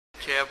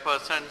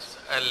chairpersons,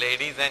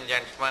 ladies and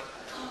gentlemen,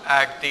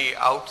 at the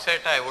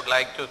outset I would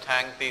like to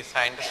thank the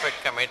scientific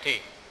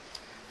committee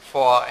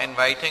for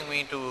inviting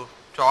me to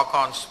talk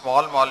on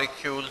small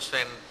molecules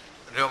in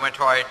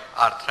rheumatoid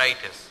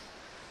arthritis.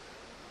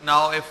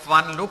 Now, if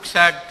one looks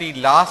at the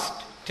last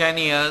 10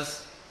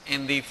 years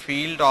in the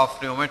field of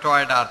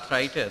rheumatoid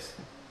arthritis,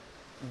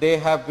 they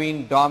have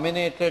been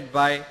dominated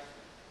by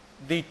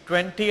the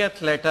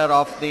 20th letter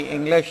of the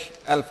English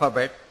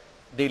alphabet,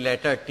 the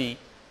letter T.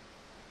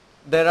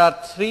 There are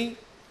three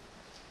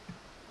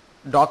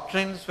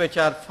doctrines which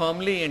are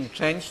firmly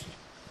entrenched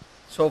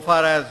so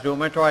far as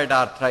rheumatoid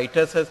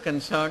arthritis is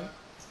concerned: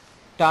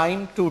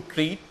 time to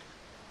treat,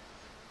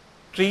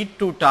 treat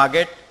to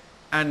target,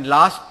 and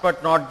last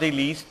but not the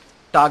least,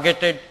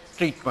 targeted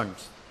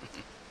treatments.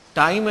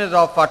 Time is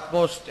of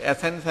utmost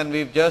essence, and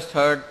we've just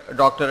heard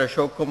Dr.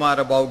 Ashok Kumar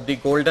about the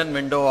golden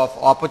window of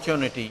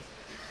opportunity.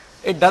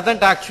 It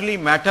doesn't actually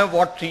matter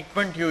what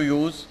treatment you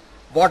use.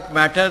 What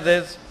matters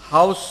is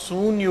how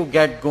soon you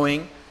get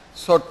going.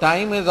 So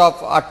time is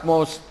of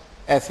utmost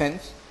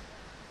essence.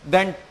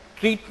 Then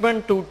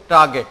treatment to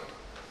target,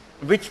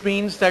 which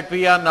means that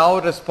we are now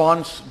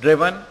response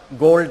driven,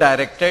 goal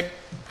directed,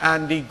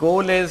 and the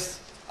goal is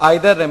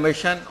either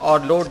remission or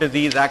low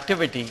disease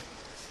activity.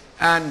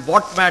 And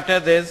what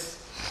matters is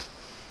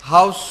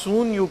how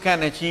soon you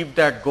can achieve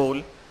that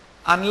goal.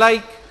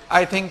 Unlike,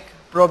 I think,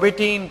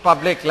 probity in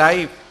public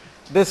life,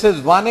 this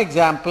is one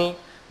example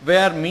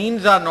where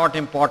means are not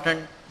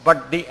important,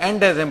 but the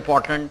end is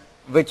important,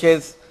 which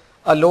is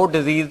a low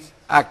disease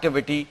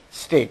activity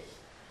state.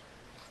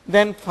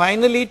 Then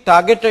finally,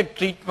 targeted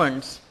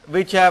treatments,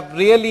 which have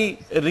really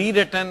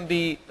rewritten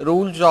the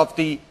rules of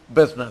the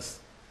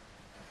business.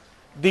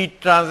 The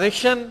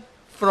transition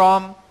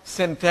from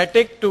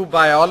synthetic to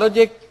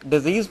biologic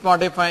disease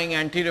modifying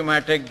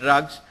anti-rheumatic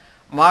drugs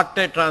marked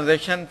a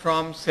transition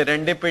from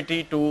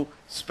serendipity to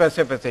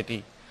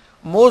specificity.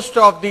 Most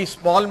of the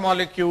small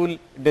molecule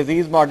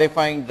disease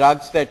modifying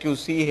drugs that you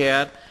see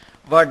here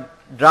were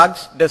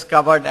drugs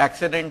discovered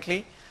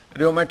accidentally.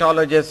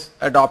 Rheumatologists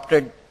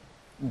adopted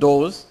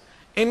those.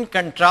 In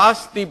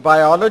contrast, the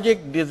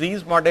biologic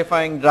disease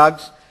modifying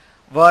drugs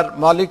were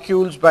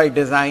molecules by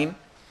design.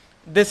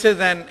 This is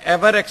an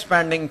ever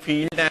expanding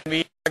field, and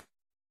we had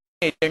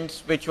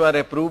agents which were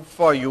approved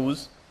for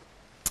use.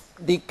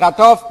 The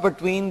cutoff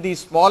between the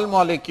small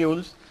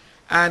molecules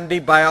and the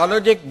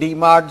biologic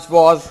DMARDs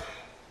was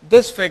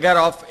this figure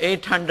of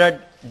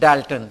 800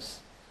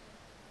 Daltons.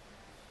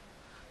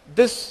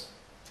 This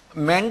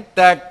meant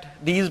that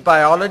these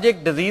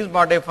biologic disease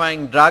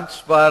modifying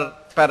drugs were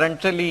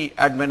parenterally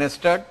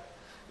administered,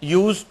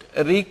 used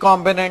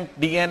recombinant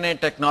DNA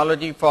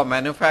technology for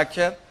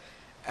manufacture,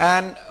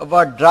 and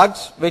were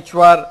drugs which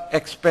were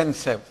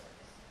expensive.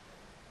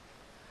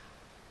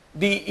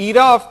 The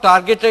era of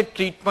targeted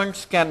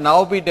treatments can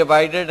now be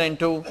divided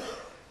into,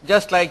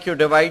 just like you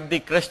divide the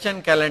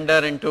Christian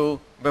calendar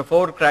into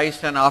before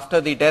Christ and after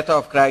the death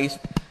of Christ,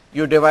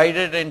 you divide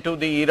it into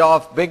the era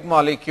of big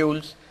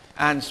molecules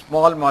and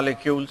small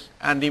molecules,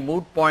 and the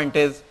moot point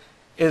is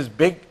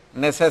big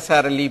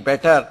necessarily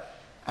better?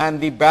 And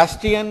the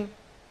bastion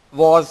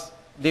was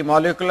the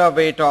molecular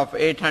weight of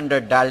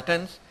 800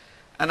 Daltons.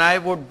 And I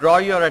would draw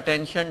your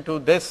attention to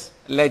this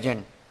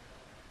legend,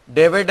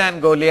 David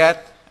and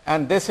Goliath,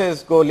 and this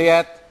is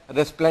Goliath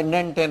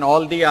resplendent in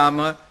all the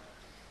armor.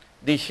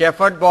 The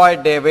shepherd boy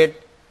David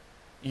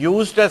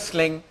used a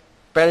sling,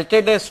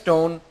 pelted a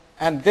stone,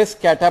 and this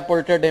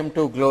catapulted him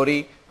to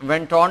glory,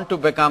 went on to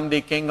become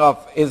the king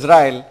of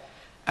Israel.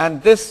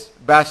 And this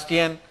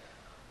bastion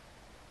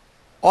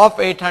of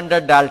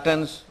 800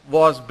 Daltons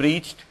was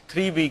breached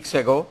 3 weeks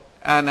ago,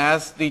 and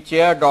as the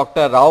chair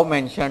Dr. Rao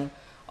mentioned,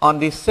 on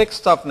the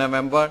 6th of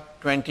November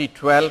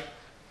 2012,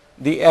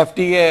 the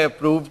FDA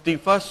approved the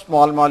first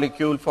small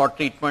molecule for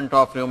treatment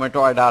of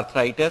rheumatoid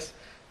arthritis,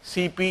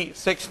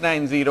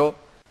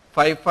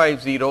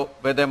 CP690550,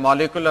 with a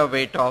molecular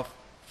weight of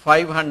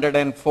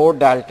 504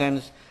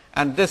 Daltons,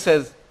 and this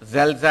is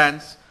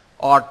Xeljanz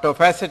or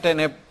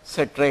tofacitinib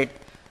citrate.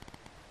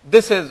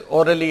 This is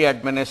orally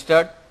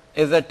administered,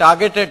 is a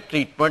targeted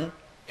treatment,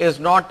 is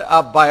not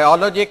a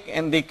biologic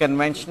in the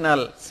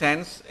conventional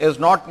sense, is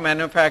not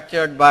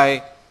manufactured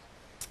by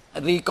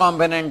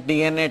recombinant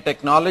DNA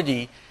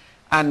technology,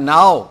 and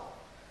now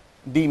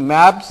the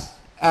MABs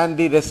and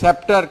the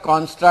receptor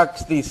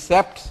constructs, the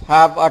septs,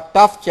 have a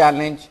tough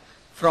challenge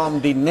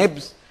from the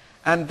NIBs,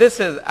 and this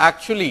is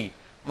actually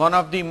one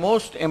of the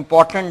most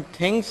important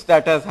things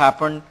that has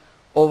happened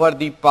over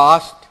the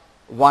past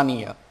 1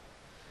 year.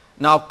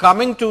 Now,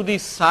 coming to the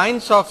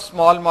science of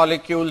small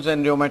molecules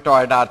in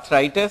rheumatoid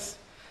arthritis,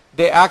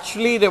 they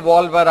actually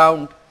revolve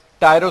around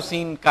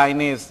tyrosine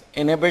kinase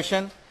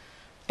inhibition.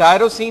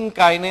 Tyrosine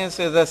kinase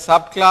is a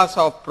subclass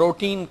of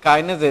protein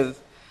kinases.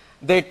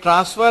 They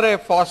transfer a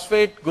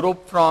phosphate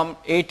group from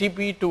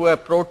ATP to a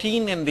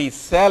protein in the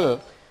cell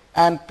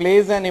and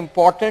plays an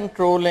important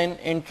role in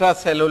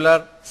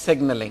intracellular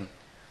signaling.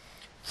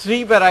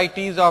 3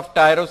 varieties of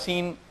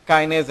tyrosine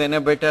kinase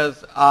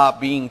inhibitors are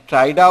being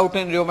tried out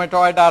in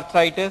rheumatoid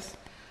arthritis.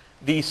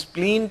 the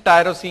spleen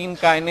tyrosine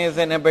kinase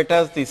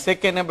inhibitors, the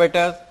SYK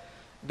inhibitors,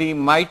 the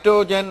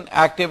mitogen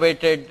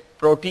activated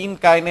protein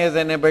kinase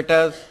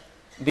inhibitors,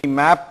 the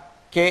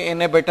MAPK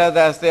inhibitors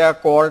as they are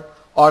called,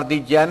 or the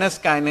Janus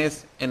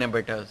kinase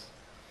inhibitors.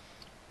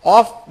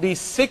 Of the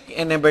SYK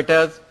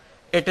inhibitors,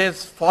 it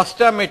is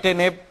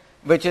fostamatinib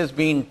which is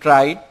being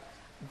tried.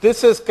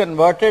 This is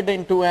converted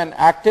into an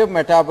active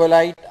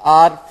metabolite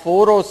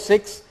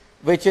R406,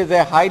 which is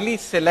a highly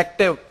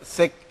selective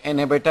SYK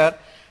inhibitor,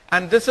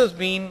 and this has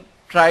been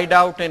tried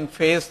out in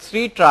phase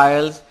 3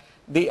 trials.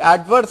 The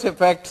adverse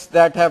effects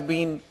that have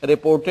been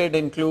reported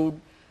include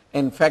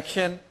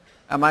infection,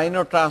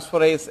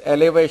 aminotransferase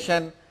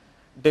elevation,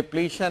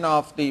 depletion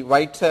of the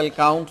white cell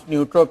count,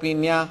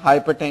 neutropenia,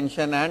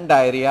 hypertension and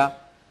diarrhea,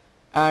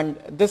 and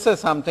this is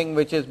something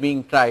which is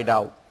being tried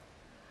out.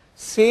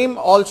 Same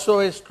also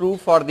is true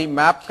for the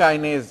MAP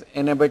kinase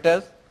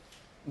inhibitors.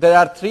 There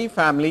are 3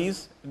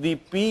 families: the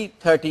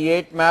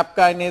P38 MAP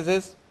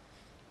kinases,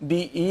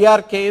 the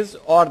ERKs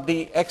or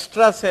the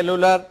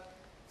extracellular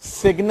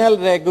signal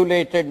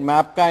regulated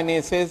MAP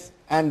kinases,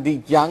 and the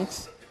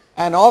JUNKs,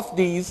 and of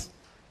these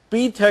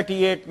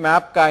P38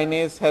 MAP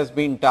kinase has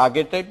been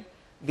targeted.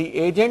 The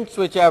agents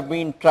which have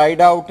been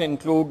tried out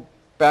include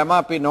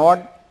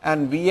pamapinod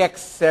and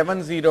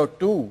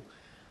VX702,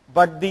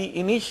 but the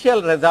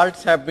initial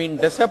results have been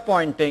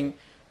disappointing,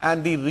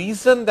 and the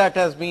reason that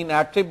has been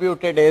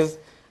attributed is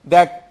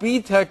that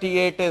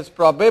P38 is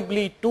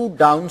probably too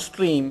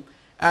downstream,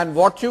 and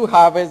what you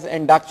have is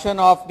induction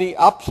of the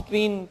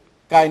upstream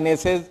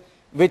kinases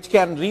which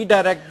can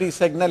redirect the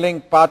signaling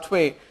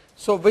pathway.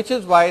 So, which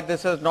is why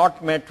this has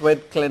not met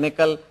with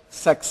clinical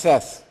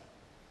success.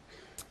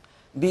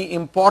 The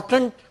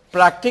important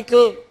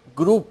practical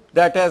group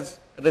that has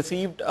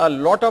received a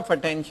lot of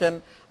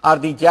attention are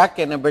the JAK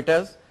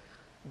inhibitors.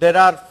 There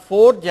are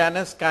 4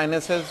 Janus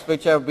kinases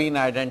which have been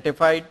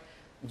identified: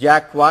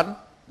 JAK1,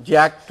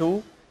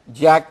 JAK2,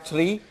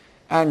 JAK3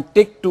 and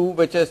TYK2,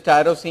 which is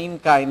tyrosine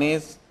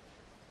kinase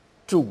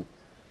 2.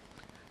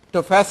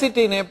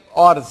 Tofacitinib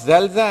or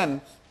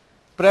Zelzan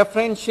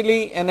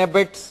preferentially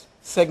inhibits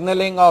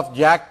signaling of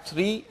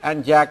JAK3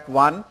 and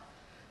JAK1.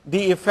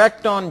 The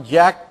effect on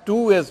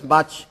JAK2 is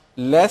much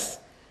less,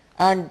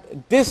 and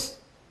this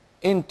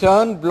in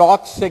turn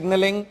blocks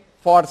signaling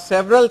for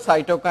several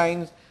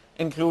cytokines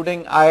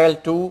including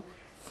IL-2,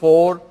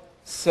 4,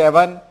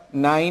 7,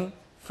 9,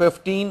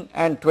 15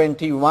 and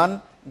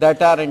 21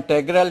 that are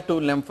integral to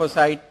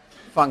lymphocyte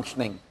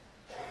functioning.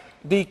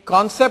 The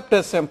concept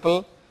is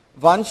simple.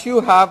 Once you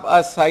have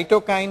a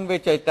cytokine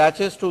which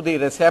attaches to the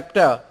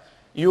receptor,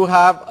 you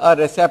have a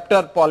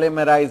receptor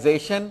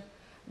polymerization.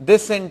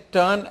 This in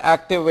turn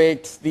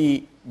activates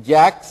the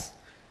JAKs.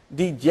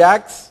 The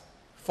JAKs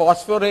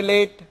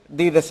phosphorylate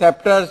the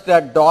receptors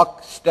that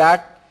dock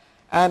STAT,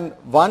 and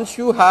once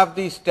you have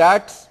the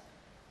STATs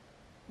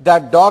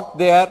that dock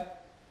there,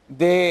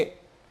 they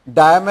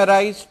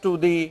dimerize to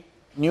the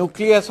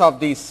nucleus of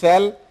the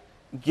cell,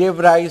 give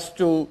rise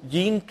to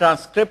gene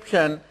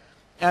transcription,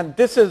 and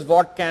this is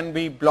what can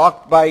be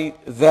blocked by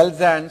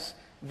Zelzans,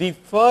 the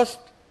first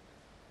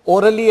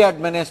orally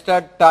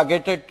administered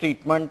targeted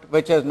treatment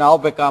which has now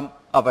become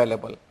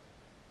available.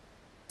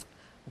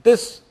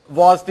 This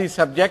was the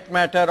subject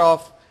matter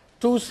of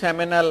 2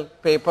 seminal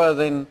papers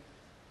in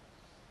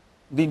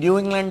the New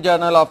England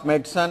Journal of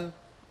Medicine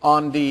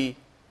on the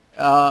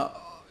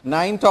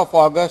 9th of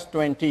August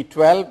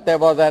 2012. There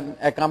was an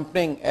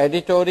accompanying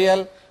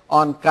editorial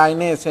on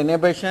kinase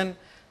inhibition.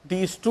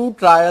 These 2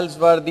 trials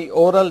were the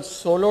oral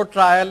solo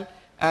trial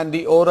and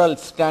the oral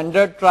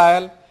standard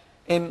trial.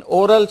 In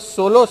oral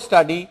solo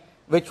study,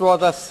 which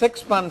was a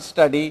 6-month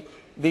study,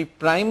 the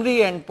primary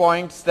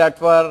endpoints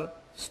that were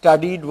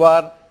studied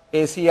were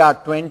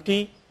ACR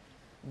 20,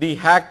 the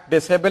HAQ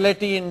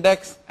disability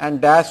index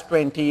and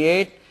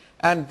DAS28,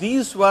 and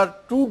these were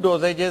 2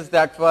 dosages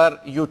that were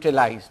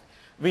utilized.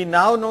 We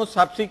now know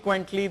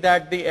subsequently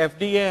that the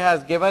FDA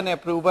has given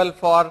approval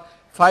for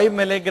 5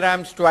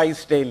 milligrams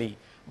twice daily,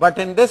 but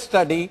in this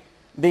study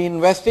the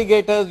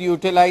investigators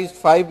utilized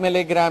 5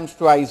 milligrams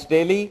twice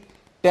daily,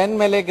 10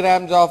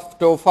 milligrams of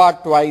tofa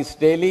twice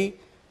daily,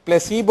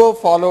 placebo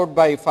followed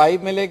by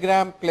 5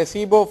 milligram,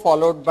 placebo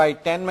followed by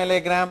 10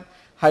 milligram.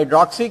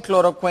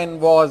 Hydroxychloroquine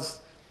was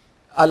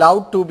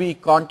allowed to be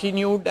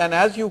continued, and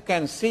as you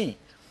can see,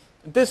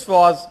 this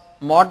was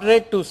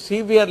moderate to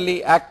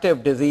severely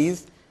active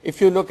disease. If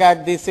you look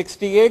at the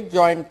 68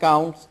 joint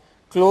counts,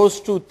 close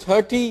to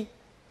 30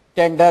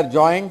 tender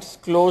joints,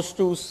 close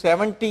to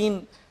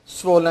 17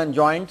 swollen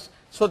joints.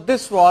 So,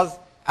 this was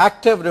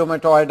active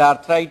rheumatoid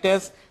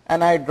arthritis,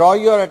 and I draw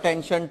your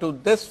attention to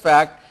this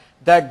fact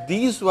that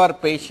these were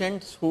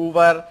patients who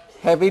were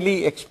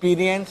heavily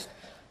experienced.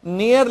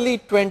 Nearly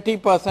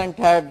 20%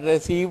 had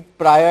received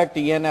prior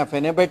TNF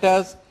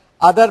inhibitors,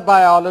 other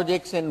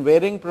biologics in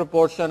varying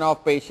proportion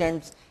of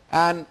patients,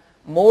 and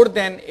more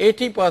than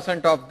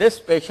 80% of this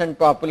patient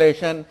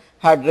population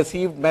had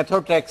received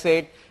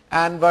methotrexate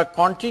and were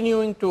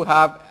continuing to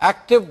have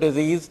active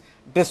disease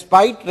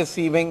despite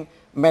receiving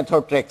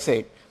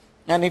methotrexate.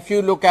 And if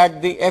you look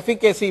at the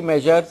efficacy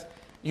measures,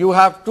 You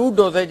have two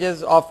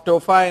dosages of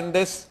tofa in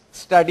this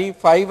study,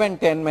 5 and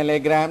 10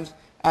 milligrams,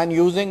 and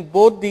using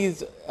both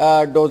these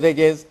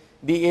dosages,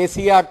 the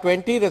ACR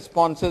 20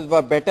 responses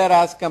were better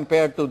as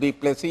compared to the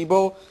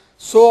placebo.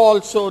 So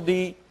also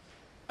the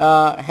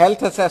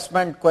health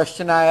assessment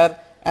questionnaire,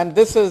 and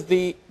this is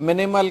the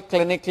minimal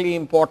clinically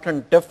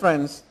important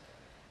difference,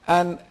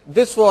 and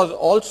this was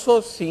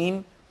also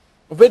seen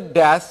with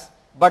DAS,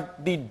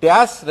 but the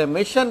DAS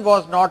remission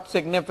was not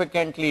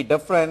significantly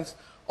different,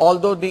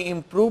 although the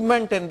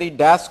improvement in the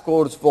DAS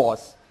scores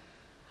was.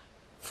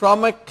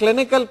 From a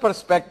clinical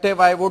perspective,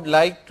 I would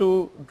like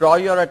to draw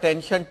your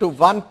attention to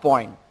one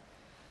point,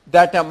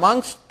 that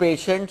amongst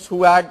patients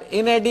who had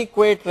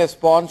inadequate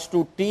response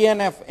to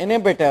TNF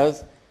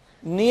inhibitors,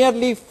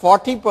 nearly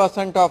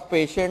 40% of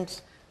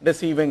patients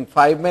receiving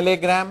 5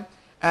 milligram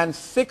and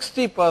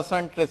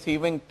 60%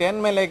 receiving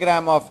 10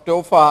 milligram of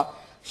tofa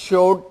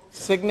showed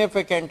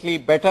significantly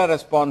better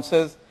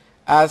responses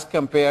as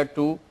compared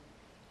to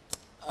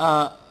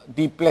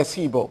the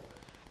placebo.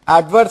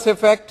 Adverse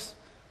effects,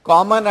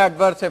 common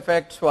adverse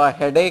effects were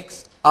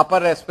headaches, upper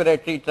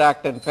respiratory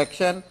tract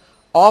infection.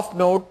 Of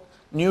note,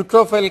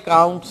 neutrophil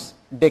counts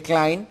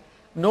declined.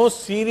 No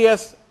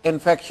serious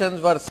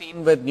infections were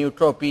seen with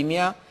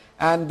neutropenia,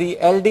 and the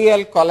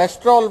LDL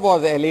cholesterol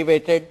was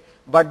elevated,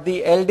 but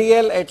the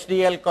LDL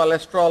HDL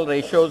cholesterol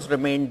ratios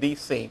remained the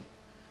same.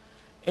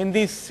 In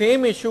the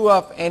same issue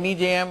of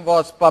NEJM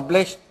was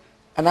published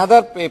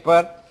another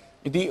paper,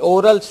 the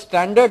oral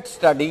standard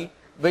study,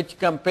 which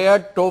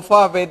compared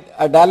tofa with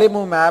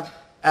adalimumab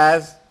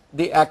as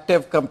the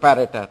active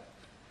comparator.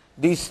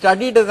 The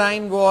study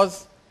design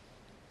was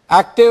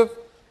active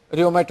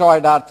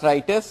rheumatoid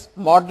arthritis,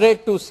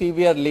 moderate to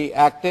severely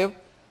active.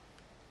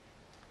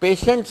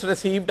 Patients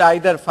received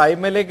either 5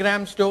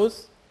 milligrams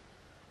dose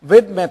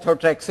with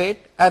methotrexate,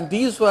 and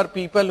these were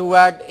people who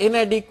had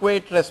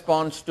inadequate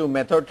response to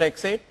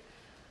methotrexate.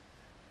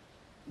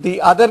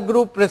 The other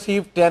group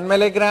received 10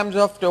 milligrams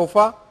of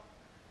tofa.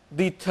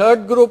 The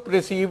third group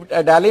received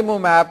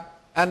adalimumab,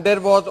 and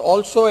there was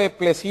also a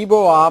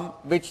placebo arm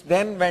which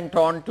then went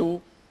on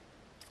to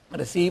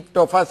receive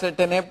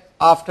tofacitinib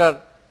after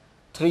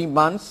 3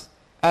 months.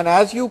 And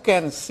as you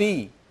can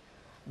see,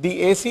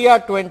 the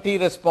ACR 20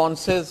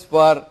 responses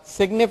were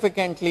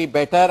significantly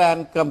better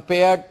and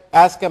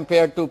as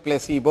compared to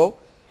placebo,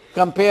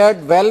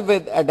 compared well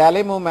with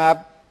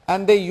adalimumab,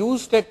 and they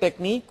used a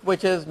technique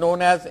which is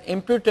known as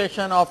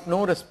imputation of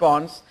no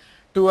response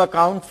to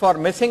account for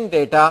missing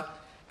data.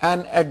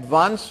 An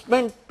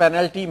advancement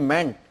penalty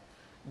meant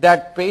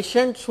that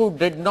patients who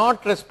did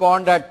not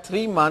respond at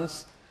 3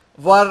 months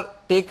were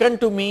taken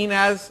to mean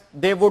as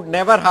they would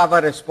never have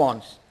a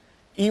response,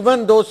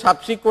 even though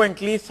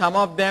subsequently some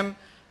of them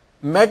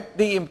met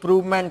the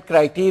improvement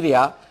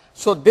criteria.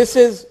 So this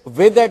is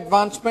with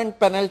advancement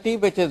penalty,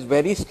 which is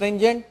very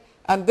stringent,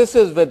 and this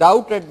is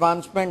without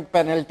advancement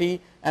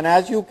penalty. And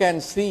as you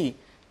can see,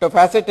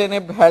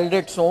 tofacitinib held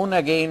its own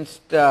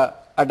against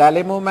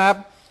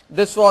adalimumab.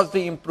 This was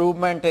the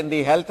improvement in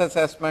the health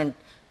assessment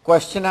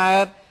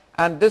questionnaire,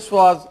 and this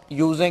was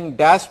using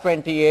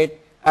DAS28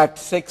 at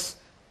 6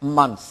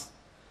 months.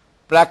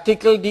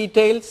 Practical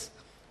details.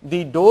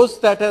 The dose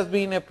that has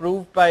been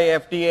approved by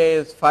FDA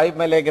is 5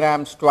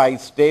 milligrams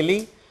twice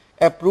daily,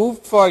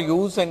 approved for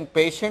use in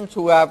patients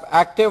who have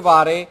active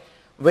RA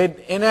with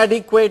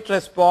inadequate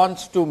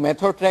response to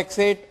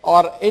methotrexate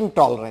or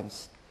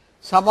intolerance.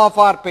 Some of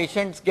our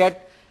patients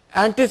get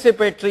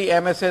anticipatory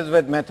MSs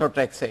with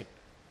methotrexate,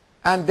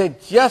 and they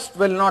just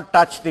will not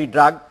touch the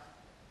drug.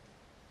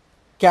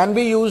 Can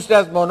be used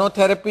as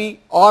monotherapy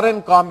or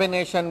in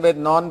combination with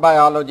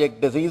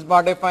non-biologic disease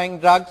modifying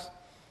drugs.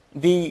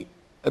 The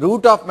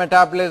route of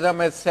metabolism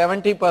is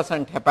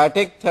 70%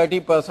 hepatic,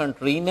 30%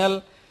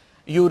 renal.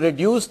 You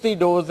reduce the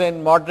dose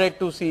in moderate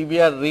to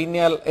severe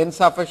renal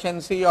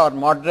insufficiency or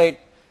moderate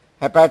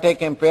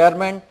hepatic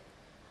impairment.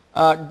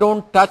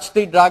 Don't touch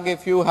the drug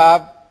if you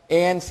have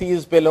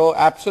ANCs below,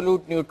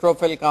 absolute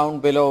neutrophil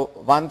count below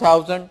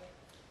 1000,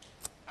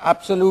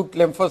 absolute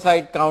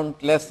lymphocyte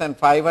count less than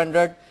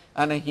 500,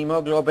 and a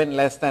hemoglobin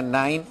less than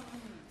 9.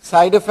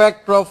 Side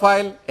effect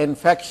profile: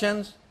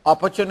 infections,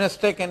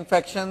 opportunistic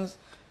infections,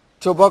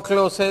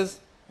 tuberculosis,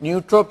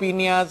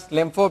 neutropenias,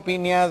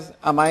 lymphopenias,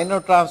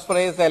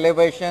 aminotransferase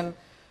elevation,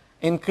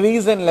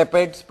 increase in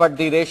lipids, but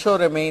the ratio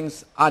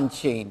remains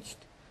unchanged.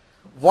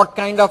 What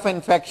kind of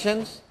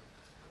infections?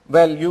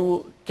 Well,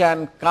 you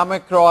can come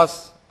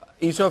across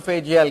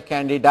esophageal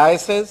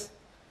candidiasis,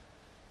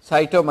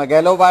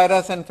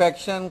 cytomegalovirus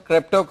infection,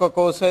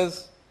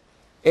 cryptococcosis,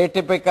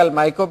 atypical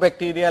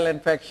mycobacterial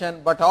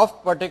infection, but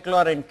of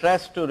particular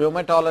interest to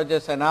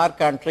rheumatologists in our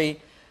country,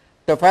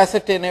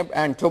 tofacitinib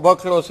and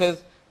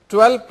tuberculosis.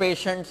 12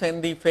 patients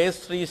in the phase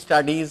 3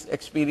 studies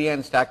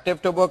experienced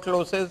active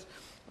tuberculosis,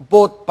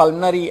 both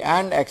pulmonary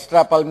and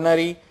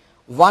extrapulmonary.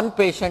 1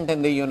 patient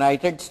in the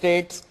United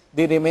States.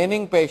 The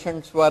remaining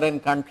patients were in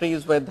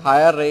countries with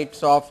higher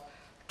rates of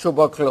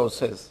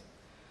tuberculosis.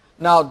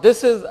 Now,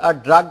 this is a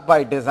drug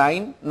by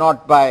design,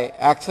 not by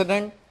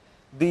accident.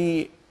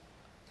 The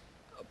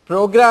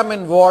program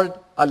involved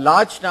a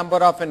large number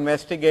of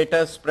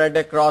investigators spread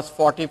across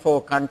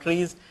 44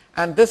 countries,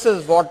 and this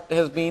is what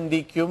has been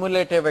the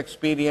cumulative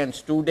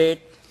experience to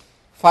date.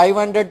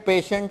 500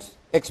 patients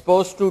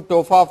exposed to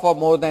TOFA for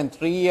more than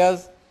 3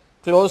 years,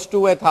 close to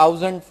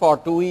 1,000 for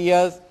 2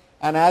 years,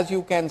 and as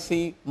you can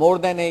see, more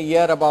than a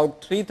year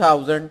about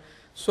 3,000.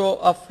 So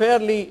a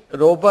fairly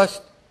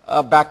robust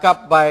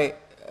backup by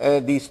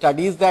the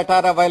studies that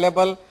are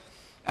available,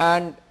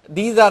 and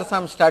these are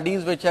some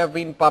studies which have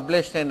been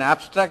published in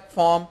abstract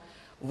form.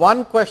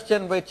 One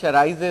question which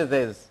arises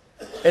is,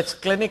 it's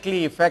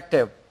clinically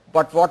effective,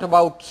 but what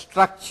about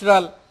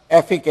structural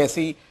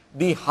efficacy,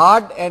 the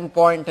hard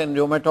endpoint in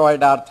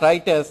rheumatoid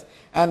arthritis?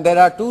 And there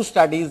are two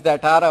studies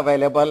that are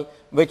available,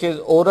 which is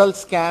oral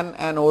scan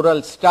and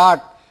oral start,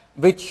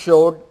 which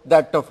showed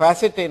that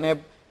tofacitinib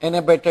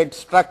inhibited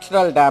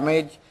structural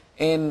damage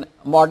in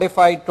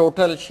modified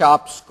total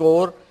sharp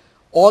score,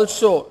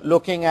 also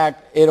looking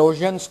at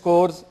erosion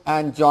scores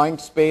and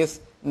joint space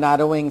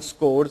narrowing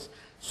scores.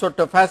 So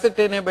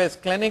tofacitinib is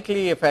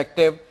clinically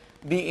effective.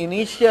 The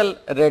initial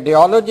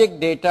radiologic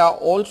data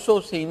also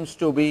seems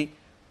to be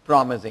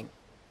promising.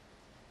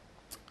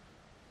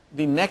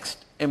 The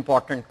next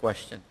important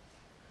question,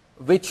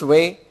 which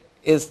way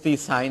is the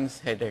science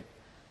headed?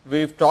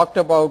 We've talked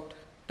about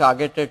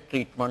targeted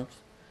treatments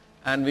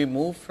and we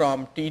move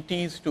from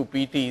TTs to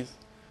PTs.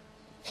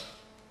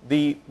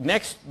 The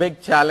next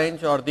big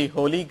challenge or the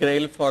holy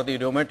grail for the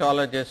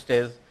rheumatologist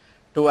is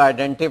to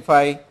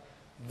identify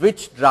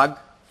which drug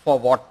for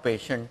what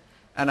patient,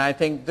 and I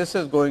think this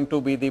is going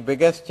to be the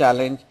biggest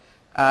challenge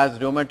as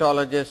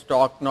rheumatologists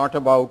talk not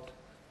about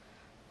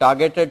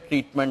targeted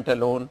treatment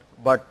alone,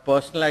 but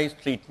personalized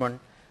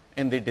treatment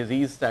in the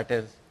disease that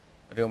is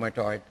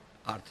rheumatoid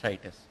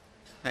arthritis.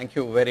 Thank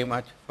you very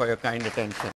much for your kind attention.